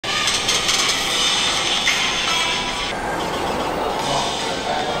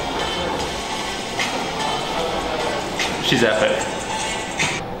She's epic.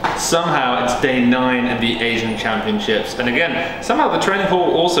 Somehow it's day 9 at the Asian Championships, and again, somehow the training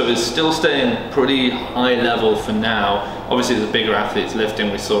hall also is still staying pretty high level for now. Obviously the bigger athletes lifting.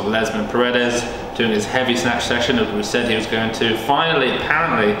 We saw Lesman Paredes doing his heavy snatch session as we said he was going to. Finally,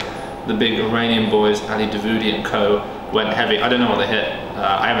 apparently, the big Iranian boys, Ali Davoudi and co, went heavy. I don't know what they hit.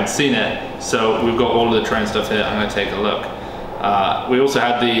 I haven't seen it, so we've got all of the train stuff here. I'm going to take a look. We also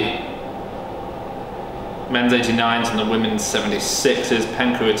had the men's 89s and the women's 76s.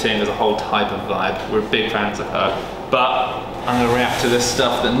 Peng Cuiting is a whole type of vibe. We're big fans of her. But I'm going to react to this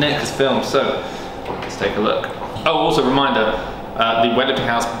stuff that Nick has filmed, so let's take a look. Oh, also reminder, the Weightlifting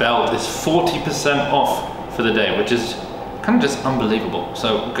House belt is 40% off for the day, which is kind of just unbelievable.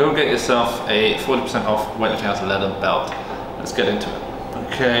 So go get yourself a 40% off Weightlifting House leather belt. Let's get into it.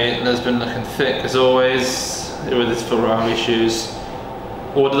 Okay, Lesman looking thick as always with his Ferrari shoes.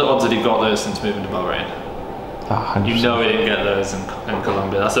 What are the odds that he got those since moving to Bahrain? 100%. You know he didn't get those in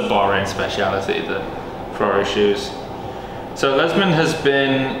Colombia. That's a Bahrain speciality, the Ferrari shoes. So Lesman has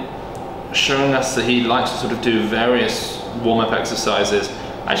been showing us that he likes to sort of do various warm-up exercises.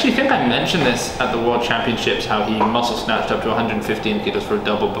 I actually think I mentioned this at the World Championships, how he muscle snatched up to 115 kilos for a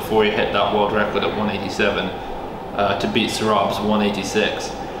double before he hit that world record at 187 to beat Sarab's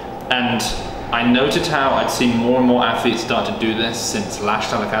 186. And I noted how I'd seen more and more athletes start to do this since Lash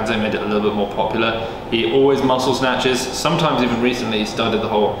Talakadze made it a little bit more popular. He always muscle snatches. Sometimes even recently he started the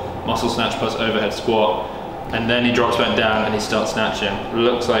whole muscle snatch plus overhead squat, and then he drops back down and he starts snatching.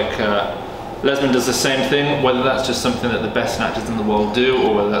 Looks like Lesman does the same thing, whether that's just something that the best snatchers in the world do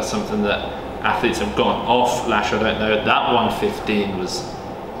or whether that's something that athletes have gone off. Lash, I don't know. That 115 was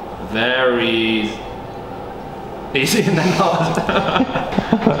very easy and then hard.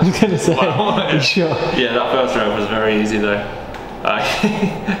 I was going to say, wow. Sure. Yeah, that first round was very easy though.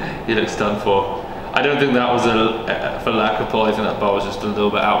 He looks done for. I don't think that was for lack of pull. I think that bar was just a little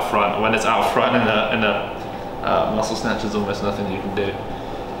bit out front. When it's out front in a muscle snatch, there's almost nothing you can do.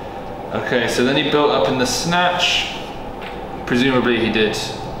 Okay, so then he built up in the snatch. Presumably he did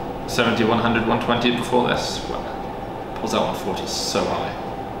 70, 100, 120 before this. Well, pulls out 140 so high.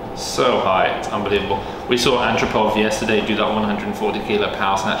 So high, it's unbelievable. We saw Antropov yesterday do that 140 kilo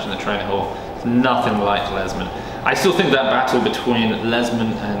power snatch in the training hall. It's nothing like Lesman. I still think that battle between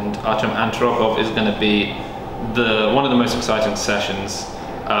Lesman and Artem Antropov is going to be one of the most exciting sessions.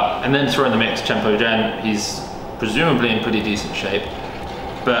 And then throw in the mix Chempo Jen. He's presumably in pretty decent shape.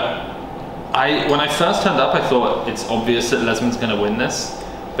 But when I first turned up, I thought it's obvious that Lesman's going to win this.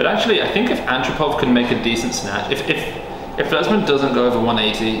 But actually, I think if Antropov can make a decent snatch, if Lesman doesn't go over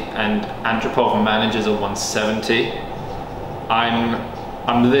 180 and Antropov manages a 170,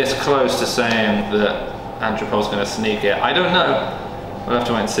 I'm this close to saying that Antropov's going to sneak it. I don't know. We'll have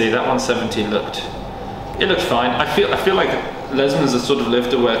to wait and see. That 170 looked fine. I feel like Lesman's a sort of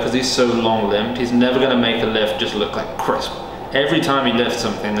lifter where, because he's so long-limbed, he's never going to make a lift just look like crisp. Every time he lifts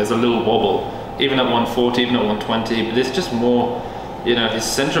something, there's a little wobble, even at 140, even at 120. But it's just more, you know, his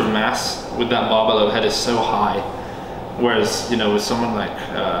center of mass with that barbell overhead is so high. Whereas, you know, with someone like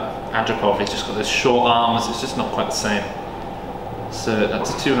Antropov, he's just got those short arms, it's just not quite the same. So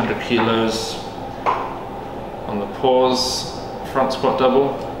that's 200 kilos on the pause, front squat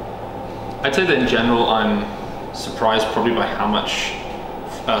double. I'd say that in general, I'm surprised probably by how much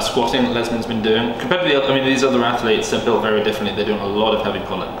squatting Lesman's been doing. Compared to the other, I mean, these other athletes are built very differently. They're doing a lot of heavy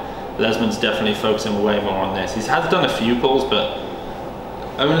pulling. Lesman's definitely focusing way more on this. He has done a few pulls, but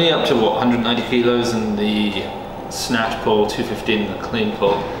only up to what, 190 kilos in the snatch pull, 215 in the clean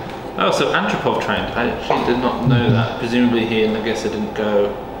pull. Oh, so Antropov trained. I actually did not know that. Presumably he and Nagisa didn't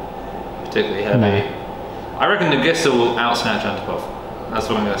go particularly heavy. No. I reckon Nagisa will out-snatch Antropov. That's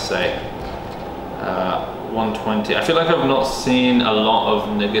what I'm going to say. 120. I feel like I've not seen a lot of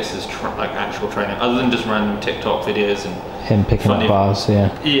Nagisa's actual training, other than just random TikTok videos and him picking up bars,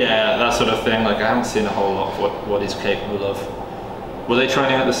 yeah. Yeah, that sort of thing. Like, I haven't seen a whole lot of what he's capable of. Were they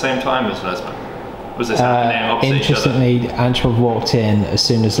training at the same time as Lesman? Was this happening opposite interestingly, each other? Antropov walked in as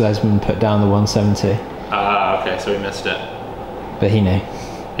soon as Lesman put down the 170. Ah, okay, so he missed it. But he knew.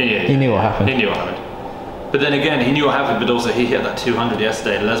 He knew what happened. He knew what happened. But then again, he knew what happened, but also he hit that 200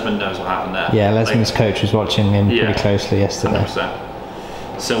 yesterday. Lesman knows what happened there. Yeah, Lesman's coach was watching him pretty closely yesterday.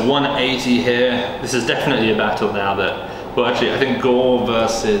 100%. So 180 here. This is definitely a battle now that, well, actually, I think Gore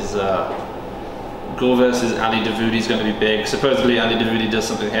versus Ali Davoudi is going to be big. Supposedly Ali Davoudi does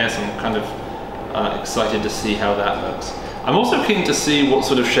something here, so I'm kind of excited to see how that looks. I'm also keen to see what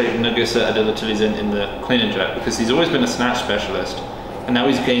sort of shape Nagisa Adilati's in the clean and jerk, because he's always been a snatch specialist, and now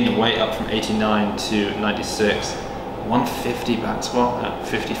he's gained weight up from 89 to 96. 150 back squat at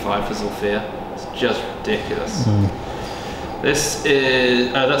 55 for Zulfia. It's just ridiculous. This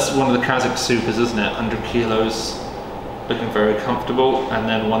is, that's one of the Kazakh supers, isn't it? 100 kilos, looking very comfortable. And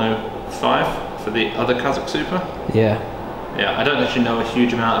then 105 for the other Kazakh super. Yeah. Yeah, I don't actually know a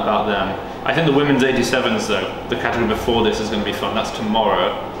huge amount about them. I think the women's 87s though, the category before this is going to be fun. That's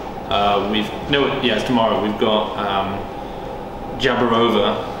tomorrow. It's tomorrow. We've got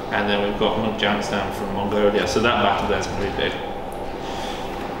Jabarova, and then we've got Kazahstan from Mongolia. So that battle there is going to be big.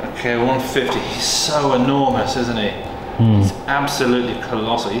 Okay, 150. He's so enormous, isn't he? He's absolutely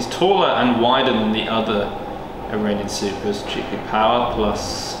colossal. He's taller and wider than the other Iranian supers. Cheeky power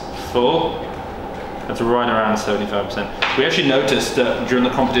plus full. That's right around 75%. We actually noticed that during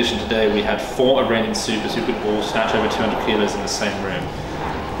the competition today, we had 4 Iranian supers who could all snatch over 200 kilos in the same room.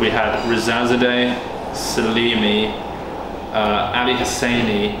 We had Rezazadeh, Salimi, Ali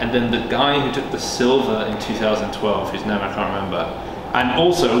Hosseini, and then the guy who took the silver in 2012, whose name I can't remember. And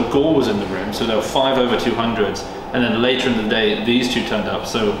also, Gore was in the room, so there were 5 over 200s. And then later in the day, these two turned up.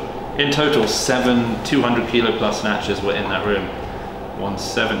 So in total, 7 200 kilo plus snatches were in that room.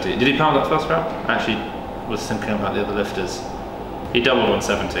 170. Did he pound that first round? I actually was thinking about the other lifters. He doubled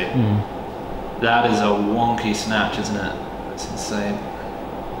 170. That is a wonky snatch, isn't it? That's insane.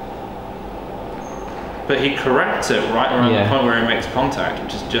 But he corrects it right around the point where he makes contact,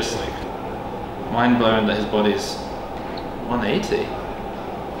 which is just like mind-blowing that his body's 180.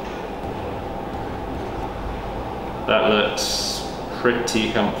 That looks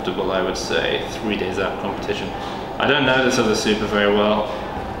pretty comfortable, I would say, 3 days out of competition. I don't know this other super very well.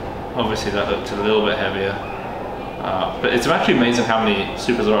 Obviously that looked a little bit heavier. But it's actually amazing how many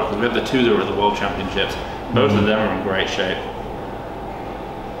supers there are, because we have the 2 that were at the World Championships. Both of them are in great shape.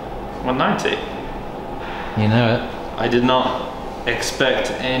 190. You know it. I did not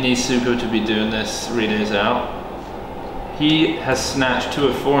expect any super to be doing this 3 days out. He has snatched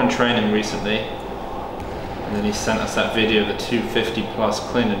 204 in training recently. And then he sent us that video of the 250 plus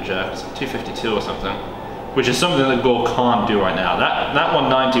clean and jerks, 252 or something, which is something that Gore can't do right now. That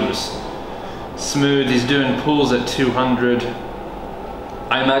 190 was smooth. He's doing pulls at 200.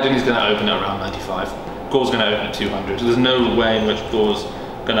 I imagine he's going to open at around 95. Gore's going to open at 200. There's no way in which Gore's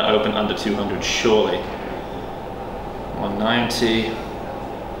going to open under 200, surely. 190.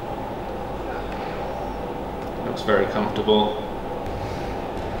 Looks very comfortable.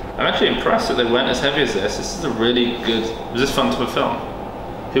 I'm actually impressed that they went as heavy as this. This is a really good... Was this fun to film?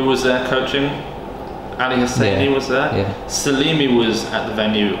 Who was there coaching? Ali Hosseini was there? Yeah. Salimi was at the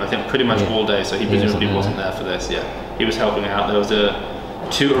venue, I think, pretty much all day, so he presumably wasn't there for this, He was helping out. There was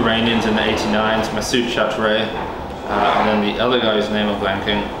 2 Iranians in the 89s, Masoud Chatreh, and then the other guy's name I'm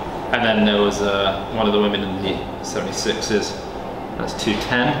blanking. And then there was one of the women in the 76s. That's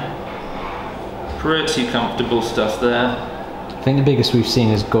 210. Pretty comfortable stuff there. I think the biggest we've seen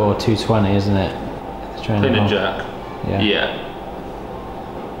is Gore 220, isn't it? Clean and jerk. Yeah.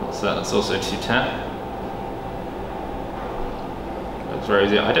 What's that? That's also 210. That's very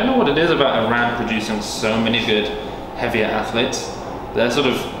easy. I don't know what it is about Iran producing so many good heavier athletes. They're sort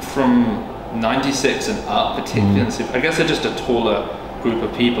of from 96 and up, particularly. I guess they're just a taller group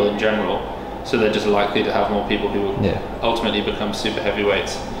of people in general, so they're just likely to have more people who ultimately become super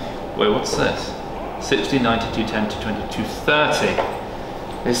heavyweights. Wait, what's this? 60, 90, 210, 220,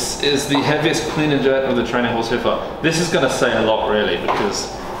 230. This is the heaviest clean and jerk of the training hall so far. This is going to say a lot, really, because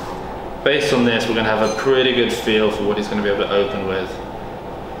based on this, we're going to have a pretty good feel for what he's going to be able to open with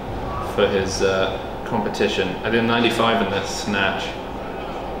for his competition. I did 95 in this snatch.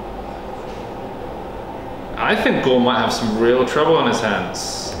 I think Gore might have some real trouble on his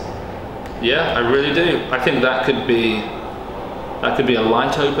hands. Yeah, I really do. I think that could be a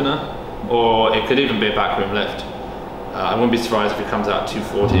light opener, or it could even be a backroom lift. I wouldn't be surprised if he comes out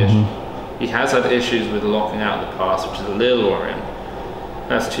 240-ish. He has had issues with locking out in the past, which is a little worrying.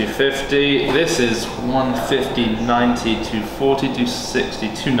 That's 250. This is 150, 90, 240,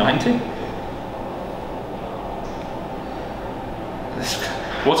 260, 290.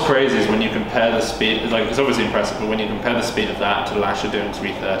 What's crazy is when you compare the speed, like it's obviously impressive, but when you compare the speed of that to Lasher doing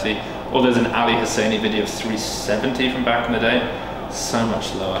 330, or there's an Ali Hosseini video of 370 from back in the day, so much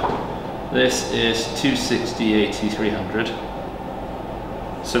slower. This is 260, 80, 300.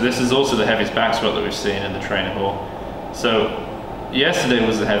 So this is also the heaviest back squat that we've seen in the training hall. So yesterday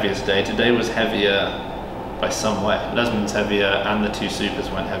was the heaviest day, today was heavier by some way. Lesman's heavier and the 2 supers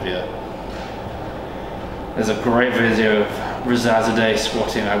went heavier. There's a great video of Rezazadeh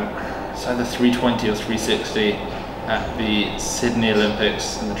squatting it's either 320 or 360 at the Sydney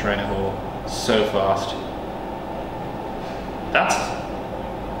Olympics in the training hall. So fast. That's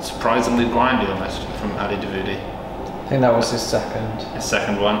surprisingly grindy almost from Ali Davoudi. I think that was his second. His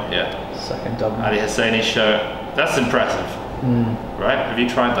second one, yeah. Second double. Ali Hosseini's show. That's impressive. right? Have you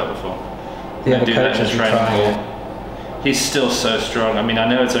tried that before? The other do that in coaches the were training trying hall. He's still so strong. I mean, I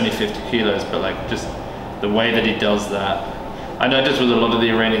know it's only 50 kilos, but like just the way that he does that. I noticed with a lot of the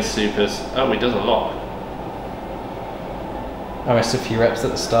Iranian supers, he does a lot. Oh, it's a few reps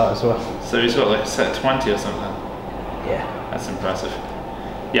at the start as well. So he's got like a set 20 or something. Yeah. That's impressive.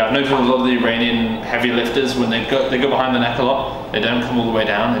 Yeah, I've noticed with a lot of the Iranian heavy lifters, when they go behind the neck a lot, they don't come all the way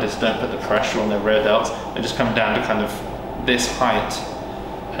down, they just don't put the pressure on their rear delts, they just come down to kind of this height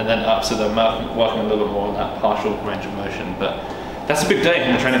and then up, so they're working a little bit more on that partial range of motion. But that's a big day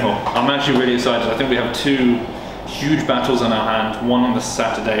in the training hall. I'm actually really excited. I think we have 2 huge battles on our hand, one on the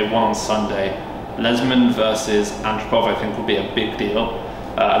Saturday, one on Sunday. Lesman versus Andropov, I think, will be a big deal.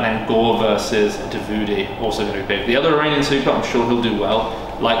 And then Gore versus Davoudi, also going to be big. The other Iranian super, I'm sure he'll do well.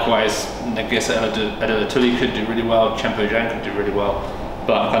 Likewise, Negisa Elatuli could do really well, Chempo Zhang could do really well.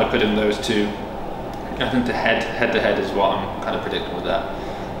 But I'm kind of putting those 2, I think the head-to-head is what I'm kind of predicting with that.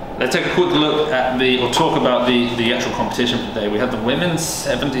 Let's take a quick look at or talk about the actual competition for the day. We have the women's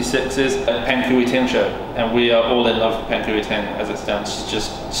 76s at Peng Cuiting show, and we are all in love with Peng Cuiting as it stands. She's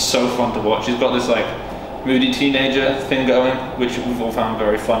just so fun to watch. She's got this like moody teenager thing going, which we've all found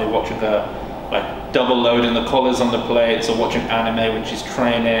very funny, watching her like double loading the collars on the plates, or watching anime when she's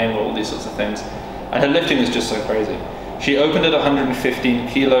training, or all these sorts of things. And her lifting is just so crazy. She opened at 115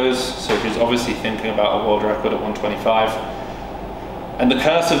 kilos, so she's obviously thinking about a world record at 125. And the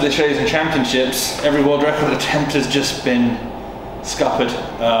curse of this Asian Championships, every world record attempt has just been scuppered.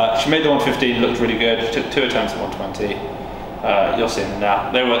 She made the 115, looked really good. She took 2 attempts at 120. You'll see them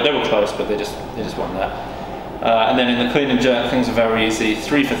now. They were close, but they just won that. And then in the clean and jerk, things are very easy.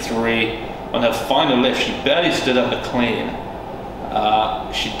 3 for 3. On her final lift, she barely stood up the clean.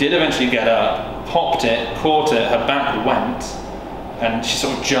 She did eventually get up, popped it, caught it, her back went, and she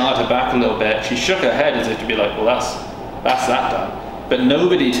sort of jarred her back a little bit. She shook her head as if to be like, well, that's that done. But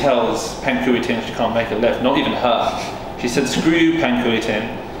nobody tells Peng Cuiting she can't make a lift, not even her. She said, screw you, Peng Cuiting.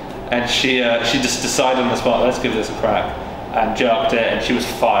 And she just decided on the spot, let's give this a crack. And jerked it, and she was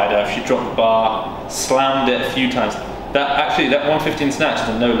fired up. She dropped the bar, slammed it a few times. That 115 snatch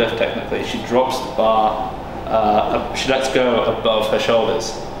is a no lift technically. She drops the bar, she lets go above her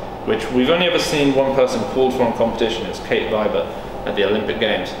shoulders, which we've only ever seen one person pulled from competition. It was Kate Viber at the Olympic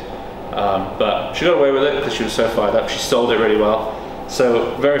Games. But she got away with it because she was so fired up. She sold it really well.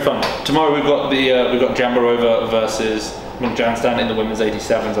 So very fun. Tomorrow we've got Jambarova versus Kazahstan in the women's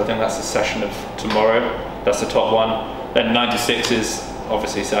 87s. I think that's the session of tomorrow. That's the top one. Then 96 is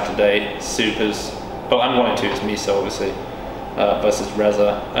obviously Saturday. Supers, and 102 is Misa obviously versus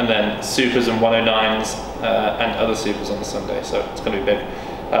Reza, and then supers and 109s and other supers on the Sunday. So it's going to be big.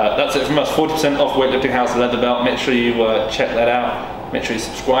 That's it from us. 40% off Weightlifting House Leather Belt. Make sure you check that out. Make sure you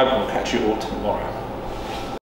subscribe, and we'll catch you all tomorrow.